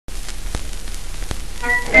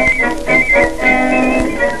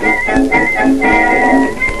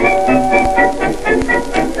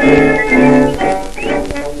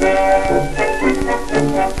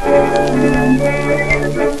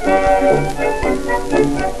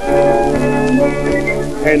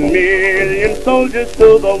10,000,000 soldiers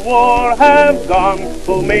to the war have gone,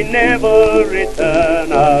 who may never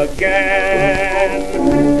return again.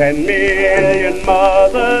 10,000,000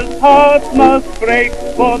 mothers' hearts must break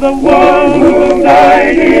for the one who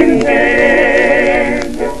died in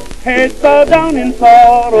vain. Head bowed down in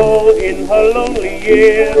sorrow in her lonely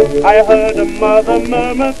years, I heard a mother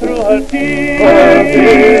murmur through her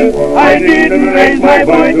tears, I didn't raise my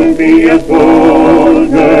boy to be a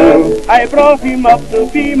soldier, I brought him up to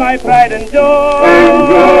be my pride and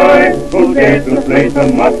joy, who dared to place a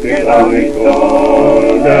musket on his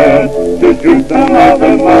shoulder, to shoot some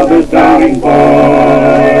other mother's darling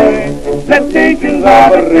boy. Let nations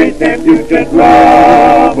operate their future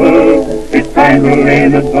trouble, it's time to lay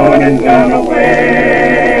the sword and gun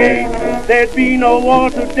away. There'd be no war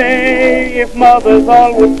today if mothers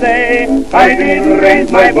all would say, I didn't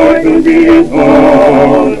raise my boy to be a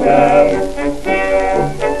soldier.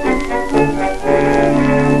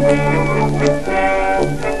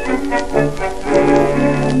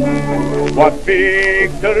 What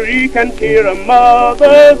victory can cheer a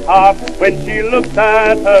mother's heart when she looks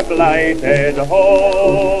at her blighted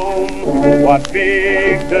home? What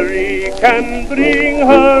victory can bring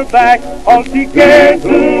her back all she cares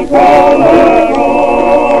to call her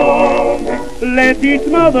own? Let each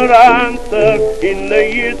mother answer in the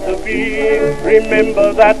years to be,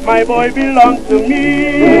 remember that my boy belongs to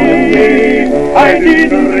me. I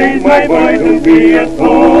didn't raise my boy to be a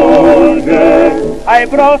soldier, I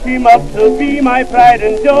brought him up to be my pride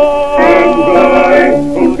and joy,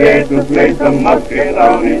 who dared to place a musket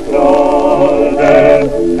on his shoulder,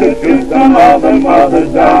 to shoot some other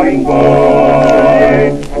mother's darling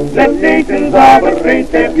boy. Let nations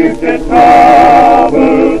operate their future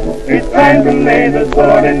troubles, it's time to lay the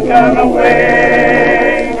sword and gun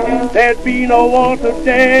away. There'd be no war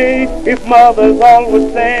today if mothers all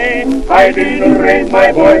would say, I didn't raise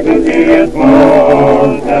my boy to be a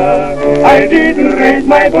soldier, I didn't raise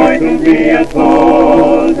my boy to be a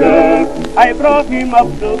soldier, I brought him up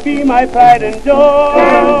to be my pride and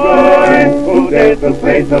joy, who dared to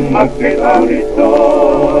place a musket on his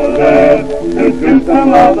shoulder, to shoot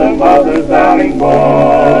some other mother's darling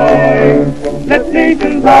boy. Let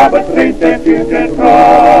nations arbitrate their future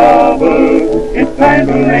trouble, it's time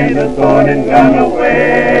to lay the sword and gun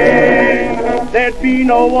away. There'd be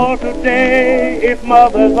no war today if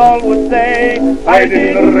mothers all would say, I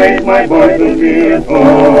didn't raise my boy to be a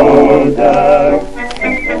soldier,